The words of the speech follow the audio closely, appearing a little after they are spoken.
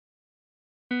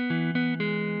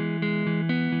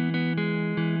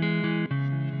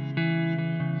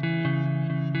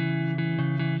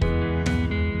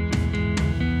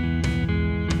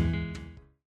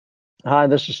Hi,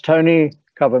 this is Tony,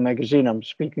 Cover Magazine. I'm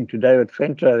speaking to David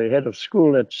Venter, the head of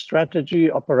school at Strategy,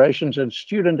 Operations and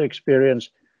Student Experience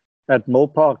at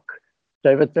Milpark.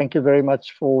 David, thank you very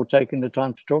much for taking the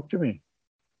time to talk to me.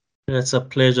 It's a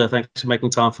pleasure. Thanks for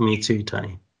making time for me too,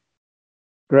 Tony.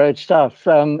 Great stuff.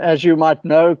 As you might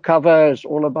know, Cover is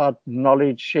all about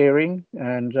knowledge sharing,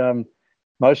 and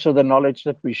most of the knowledge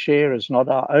that we share is not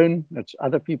our own, it's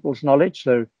other people's knowledge.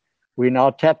 So we're now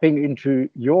tapping into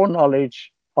your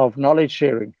knowledge of knowledge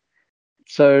sharing.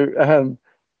 So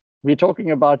we're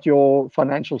talking about your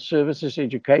financial services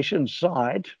education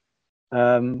side.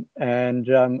 And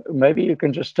maybe you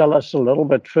can just tell us a little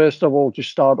bit, first of all, to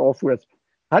start off with,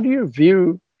 how do you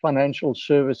view financial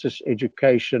services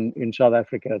education in South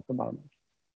Africa at the moment?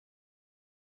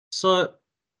 So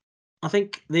I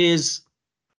think there's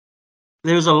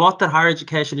a lot that higher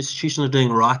education institutions are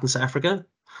doing right in South Africa.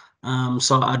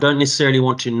 So I don't necessarily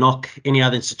want to knock any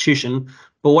other institution,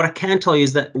 but what I can tell you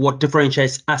is that what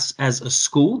differentiates us as a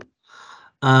school,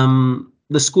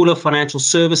 the School of Financial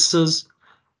Services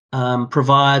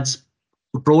provides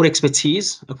broad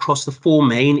expertise across the four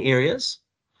main areas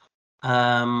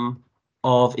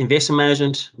of investment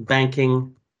management,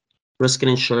 banking, risk and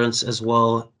insurance, as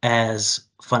well as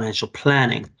financial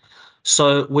planning.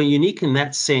 So we're unique in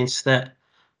that sense that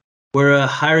we're a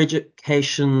higher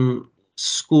education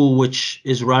school which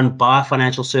is run by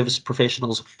financial service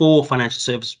professionals for financial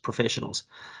service professionals.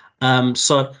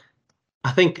 So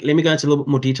I think, let me go into a little bit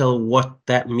more detail of what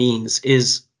that means.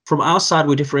 Is from our side,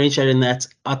 we differentiate in that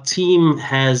our team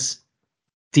has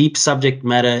deep subject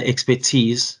matter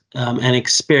expertise and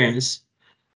experience,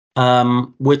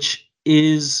 which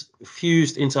is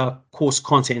fused into our course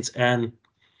content and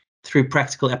through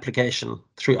practical application,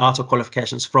 through outer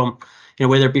qualifications from,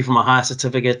 whether it be from a higher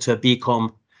certificate to a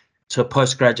BCom to a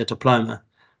postgraduate diploma.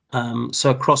 So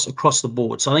across the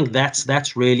board. So I think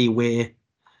that's really where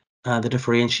the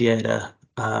differentiator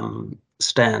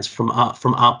stands from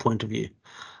our point of view.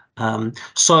 And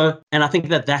I think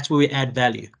that's where we add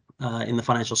value in the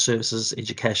financial services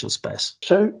education space.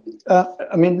 So,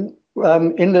 in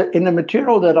the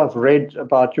material that I've read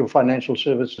about your financial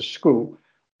services school,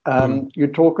 you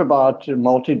talk about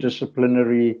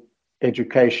multidisciplinary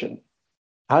education.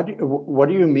 What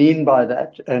do you mean by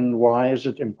that, and why is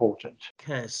it important?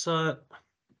 Okay, so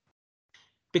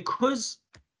because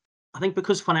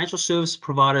financial service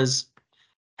providers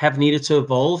have needed to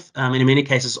evolve, and in many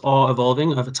cases are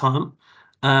evolving over time,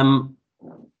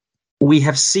 we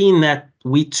have seen that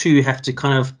we too have to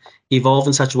kind of evolve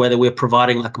in such a way that we're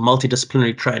providing like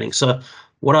multidisciplinary training. So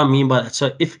what I mean by that,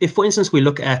 so if for instance, we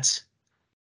look at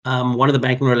one of the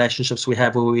banking relationships we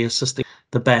have where we're assisting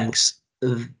the banks,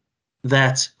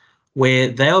 that where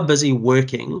they are busy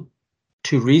working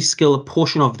to reskill a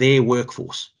portion of their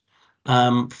workforce,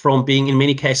 from being in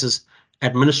many cases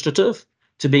administrative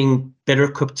to being better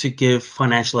equipped to give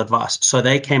financial advice. So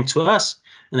they came to us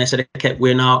and they said, okay,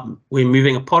 we're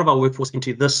moving a part of our workforce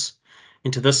into this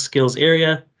skills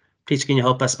area. Please, can you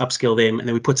help us upskill them? And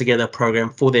then we put together a program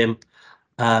for them,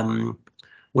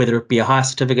 whether it be a higher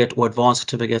certificate or advanced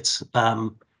certificates,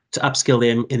 to upskill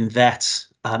them in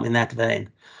that vein.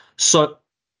 So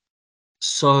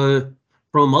from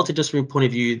a multidisciplinary point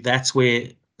of view, that's where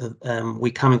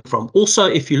we're coming from. Also,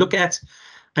 if you look at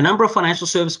a number of financial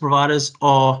service providers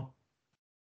are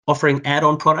offering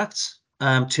add-on products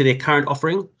to their current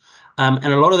offering. And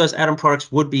a lot of those add-on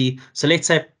products would be, so let's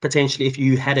say potentially if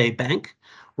you had a bank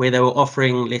where they were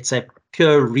offering, let's say,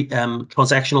 pure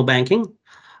transactional banking,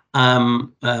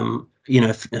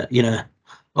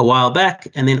 a while back,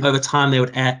 and then over time they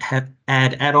would add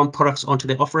add-on products onto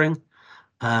their offering.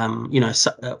 In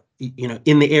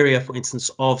the area, for instance,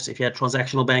 of, so if you had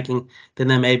transactional banking, then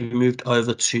they may be moved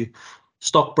over to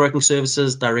stockbroking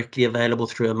services directly available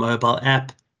through a mobile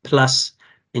app, plus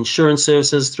insurance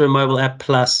services through a mobile app,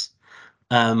 plus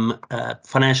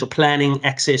financial planning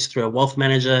access through a wealth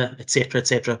manager, etc.,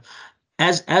 etc.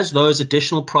 As those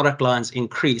additional product lines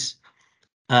increase,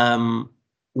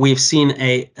 we've seen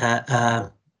a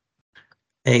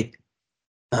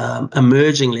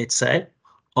emerging, let's say,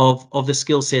 of the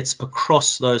skill sets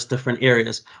across those different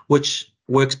areas, which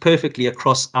works perfectly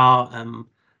across our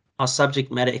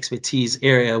subject matter expertise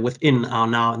area within our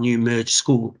now new merged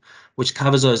school, which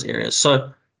covers those areas.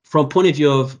 So from a point of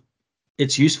view of,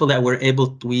 it's useful that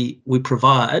we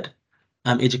provide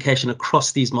education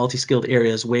across these multi-skilled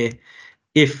areas where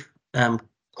if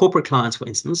corporate clients, for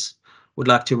instance, would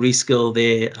like to reskill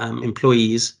their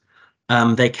employees,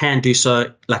 they can do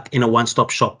so like in a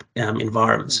one-stop shop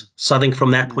environment. So I think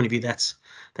from that point of view, that's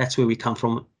where we come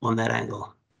from on that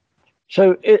angle.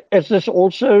 So is this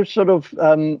also sort of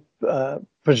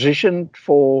positioned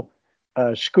for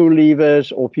school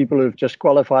leavers or people who've just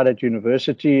qualified at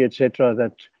university, etc.,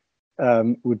 that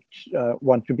would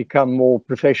want to become more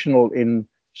professional in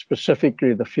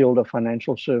specifically the field of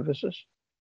financial services?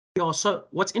 Yeah, so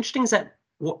what's interesting is that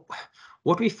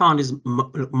what we found is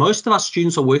most of our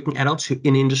students are working adults who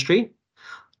in industry.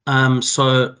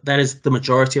 So that is the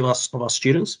majority of our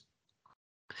students.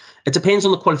 It depends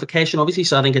on the qualification, obviously.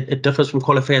 So I think it differs from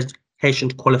qualification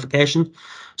to qualification.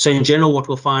 So in general, what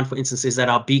we'll find, for instance, is that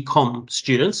our BCom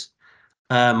students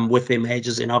with their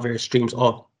majors in our various streams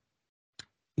are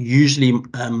usually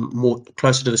more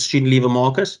closer to the student leaver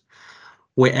market,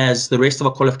 whereas the rest of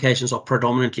our qualifications are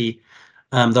predominantly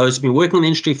those who've been working in the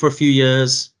industry for a few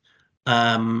years,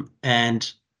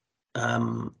 and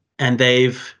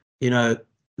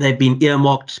they've been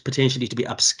earmarked potentially to be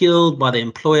upskilled by the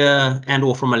employer and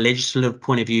or from a legislative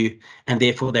point of view, and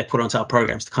therefore they're put onto our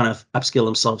programs to kind of upskill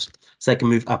themselves so they can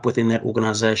move up within that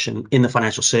organization in the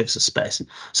financial services space.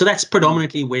 So that's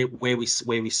predominantly where we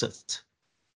sit.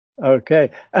 Okay.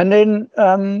 And then,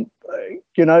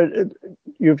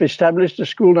 you've established a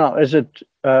school now. Is it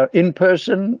in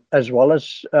person as well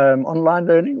as online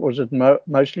learning, or is it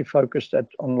mostly focused at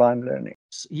online learning?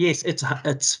 Yes,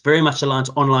 it's very much aligned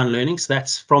to online learning. So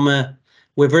that's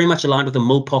we're very much aligned with the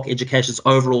Milpark Education's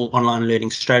overall online learning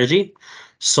strategy.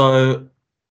 So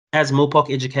as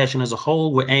Milpark Education as a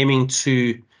whole, we're aiming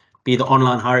to be the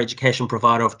online higher education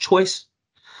provider of choice.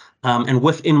 And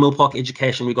within Milpark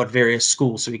Education, we've got various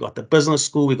schools. So we've got the business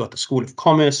school, we've got the School of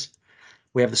Commerce,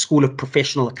 we have the School of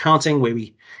Professional Accounting, where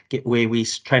we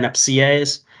train up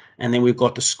CAs, and then we've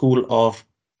got the School of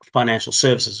Financial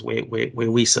Services, where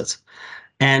we sit.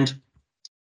 And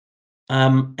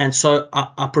so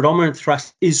our predominant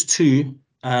thrust is to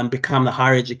become the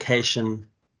higher education,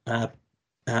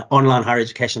 online higher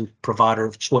education provider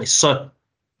of choice. So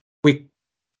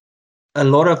a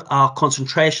lot of our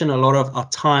concentration, a lot of our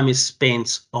time is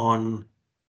spent on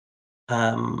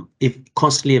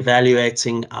constantly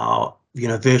evaluating our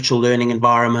virtual learning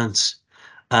environments,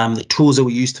 the tools that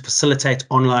we use to facilitate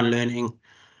online learning,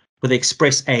 with the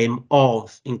express aim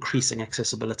of increasing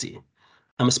accessibility,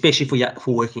 especially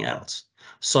for working adults.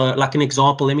 So like an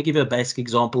example, let me give you a basic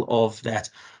example of that.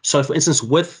 So for instance,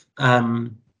 with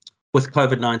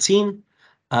COVID-19,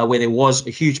 where there was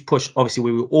a huge push, obviously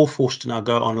we were all forced to now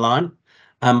go online.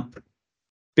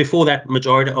 Before that,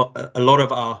 a lot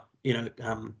of our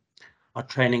our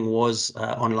training was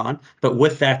online, but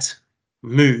with that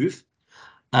move,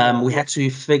 we had to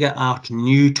figure out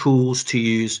new tools to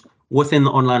use within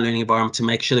the online learning environment to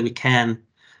make sure that we can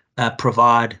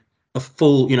provide the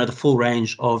full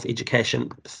range of education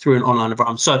through an online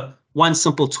environment. So one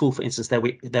simple tool, for instance, that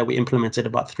we implemented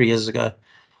about 3 years ago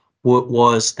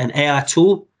was an AI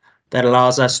tool that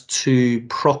allows us to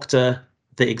proctor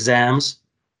the exams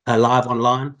live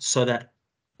online, so that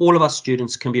all of our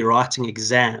students can be writing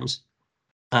exams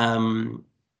from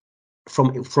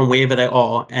wherever they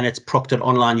are, and it's proctored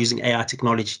online using AI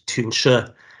technology to ensure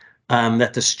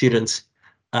that the student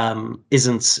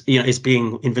is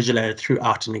being invigilated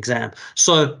throughout an exam.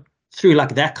 So through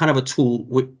like that kind of a tool,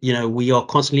 we are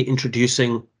constantly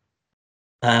introducing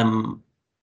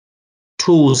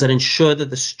tools that ensure that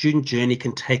the student journey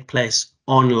can take place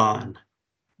online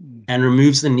and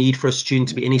removes the need for a student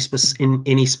to be in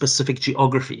any specific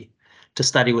geography to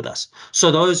study with us. So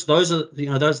those are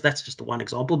that's just one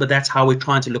example, but that's how we're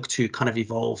trying to look to kind of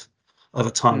evolve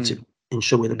over time to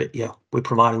ensure we're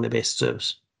providing the best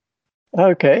service.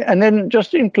 Okay, and then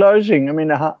just in closing, I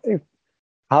mean,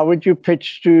 how would you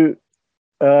pitch to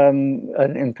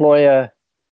an employer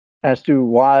as to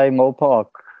why Milpark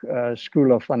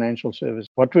School of Financial Services?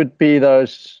 What would be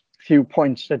those few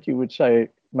points that you would say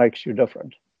makes you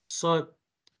different? So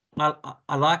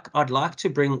I'd like to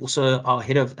bring also our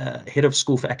head of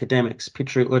school for academics,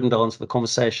 Petra Odendahl, into the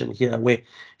conversation here, where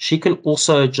she can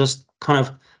also just kind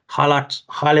of highlight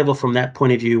high level from that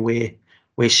point of view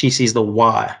where she sees the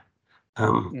why.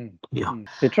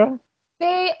 Petra?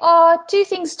 There are two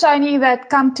things, Tony, that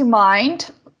come to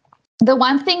mind. The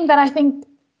one thing that I think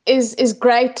is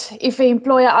great if an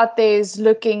employer out there is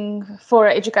looking for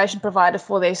an education provider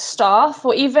for their staff,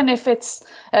 or even if it's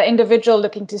an individual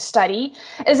looking to study,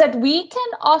 is that we can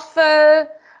offer,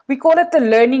 we call it the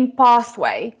learning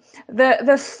pathway,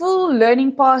 the full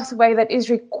learning pathway that is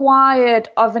required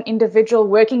of an individual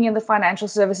working in the financial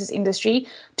services industry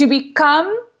to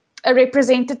become a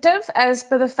representative as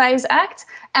per the FASE Act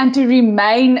and to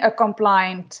remain a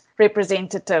compliant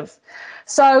representative.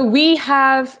 So we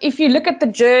have, if you look at the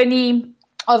journey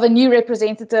of a new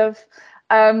representative,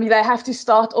 they have to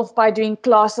start off by doing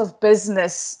class of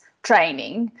business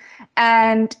training,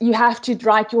 and you have to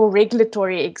write your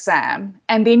regulatory exam,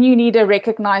 and then you need a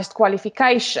recognized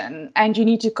qualification, and you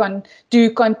need to do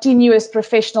continuous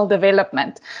professional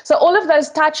development. So all of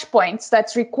those touch points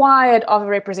that's required of a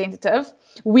representative,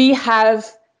 we have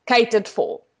catered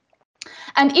for.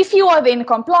 And if you are then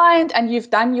compliant and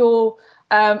you've done your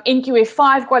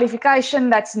NQF5 qualification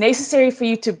that's necessary for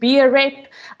you to be a rep,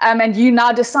 and you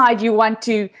now decide you want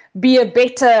to be a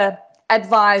better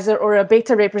advisor or a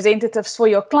better representative for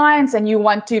your clients, and you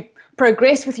want to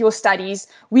progress with your studies,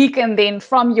 we can then,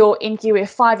 from your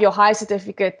NQF5, your high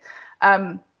certificate,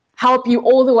 help you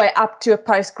all the way up to a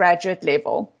postgraduate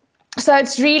level. So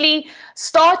it's really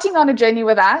starting on a journey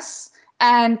with us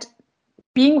and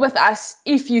being with us,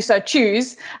 if you so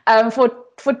choose,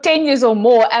 for 10 years or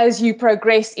more as you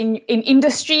progress in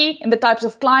industry, in the types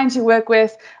of clients you work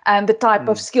with, and the type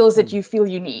of skills that you feel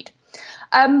you need.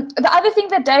 The other thing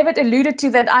that David alluded to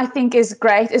that I think is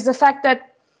great is the fact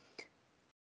that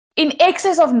in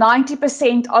excess of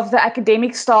 90% of the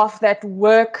academic staff that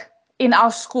work in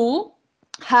our school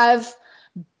have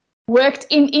worked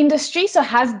in industry, so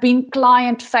have been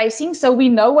client facing. So we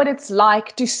know what it's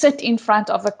like to sit in front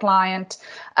of a client,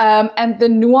 and the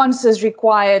nuances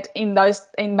required in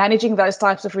managing those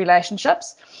types of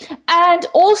relationships. And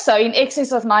also in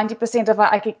excess of 90% of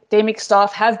our academic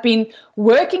staff have been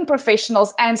working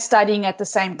professionals and studying at the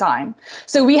same time.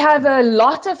 So we have a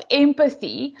lot of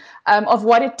empathy of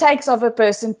what it takes of a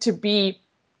person to be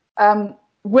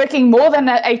working more than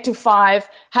 8 to 5,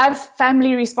 have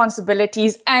family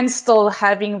responsibilities, and still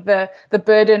having the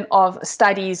burden of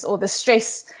studies or the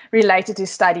stress related to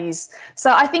studies.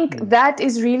 So I think that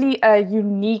is really a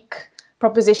unique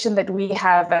proposition that we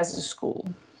have as a school.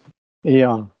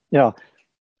 Yeah.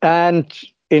 And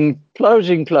in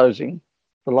closing,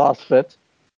 the last bit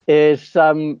is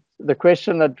the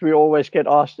question that we always get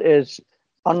asked is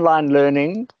online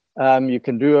learning. You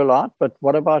can do a lot, but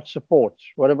what about support?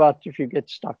 What about if you get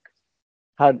stuck?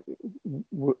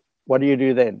 What do you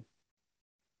do then?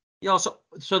 Yeah, so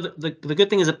the good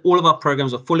thing is that all of our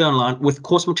programs are fully online with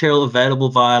course material available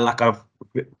via like our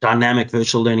dynamic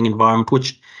virtual learning environment,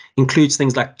 which includes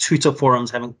things like tutor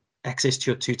forums, having access to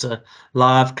your tutor,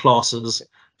 live classes,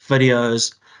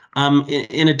 videos.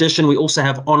 In addition, we also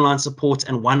have online support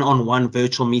and one-on-one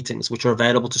virtual meetings, which are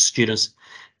available to students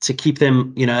to keep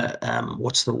them,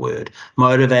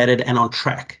 motivated and on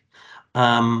track.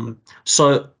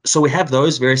 So we have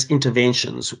those various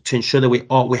interventions to ensure that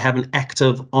we have an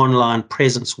active online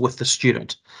presence with the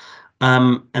student,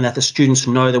 and that the students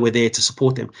know that we're there to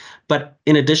support them. But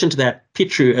in addition to that,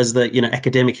 Petru, as the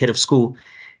academic head of school,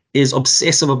 is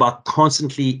obsessive about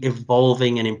constantly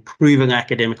evolving and improving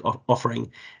academic offering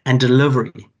and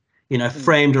delivery,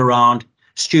 framed around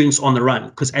students on the run.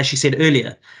 Because as she said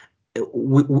earlier,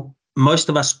 most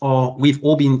of us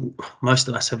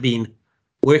have been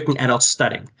working adults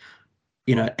studying,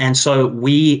 and so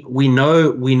we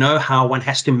know how one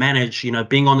has to manage,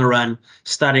 being on the run,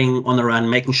 studying on the run,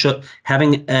 making sure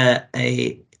having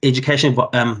a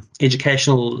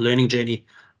educational learning journey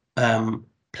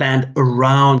planned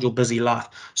around your busy life.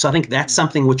 So I think that's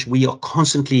something which we are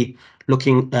constantly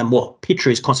looking,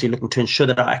 Petra is constantly looking to ensure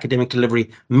that our academic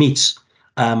delivery meets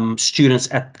students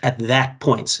at that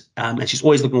point. And she's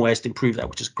always looking ways to improve that,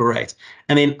 which is great.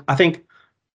 And then I think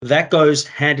that goes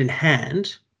hand in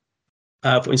hand,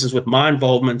 for instance, with my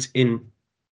involvement in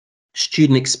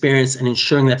student experience and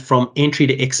ensuring that from entry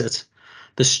to exit,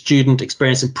 the student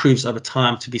experience improves over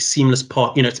time to be a seamless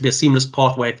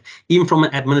pathway, even from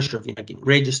an administrative, getting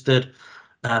registered,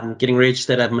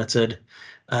 admitted,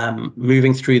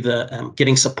 moving through the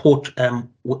getting support,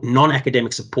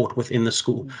 non-academic support within the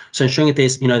school. So ensuring that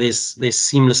there's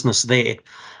seamlessness there,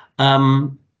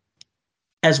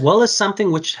 as well as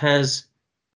something which has,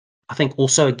 I think,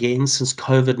 also again since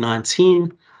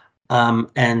COVID-19,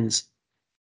 and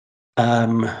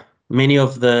many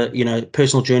of the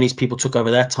personal journeys people took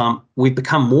over that time, we've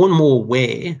become more and more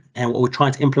aware, and what we're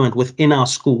trying to implement within our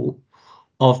school,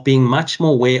 of being much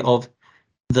more aware of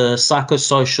the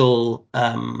psychosocial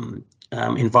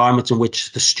environment in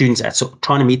which the students at, so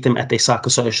trying to meet them at their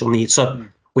psychosocial needs. So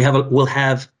we'll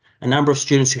have a number of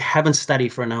students who haven't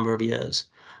studied for a number of years,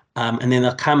 and then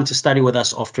they'll come to study with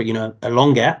us after a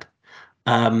long gap,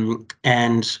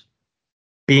 and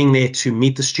being there to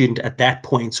meet the student at that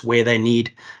point where they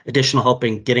need additional help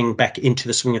in getting back into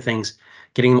the swing of things,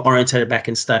 getting them orientated back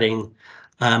in studying.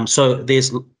 So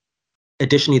there's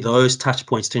additionally those touch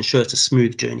points to ensure it's a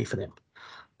smooth journey for them.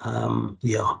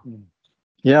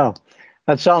 Yeah,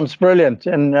 that sounds brilliant.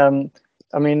 And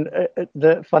I mean,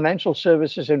 the financial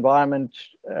services environment,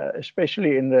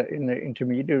 especially in the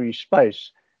intermediary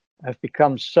space, have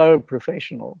become so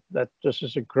professional that this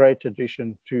is a great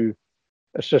addition to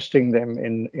assisting them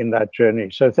in that journey.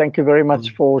 So thank you very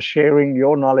much for sharing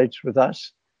your knowledge with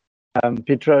us.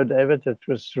 Pietro, David, it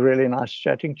was really nice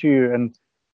chatting to you, and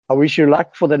I wish you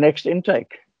luck for the next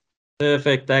intake.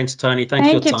 Perfect. Thanks, Tony. Thanks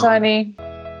for your Thank you, time. Tony.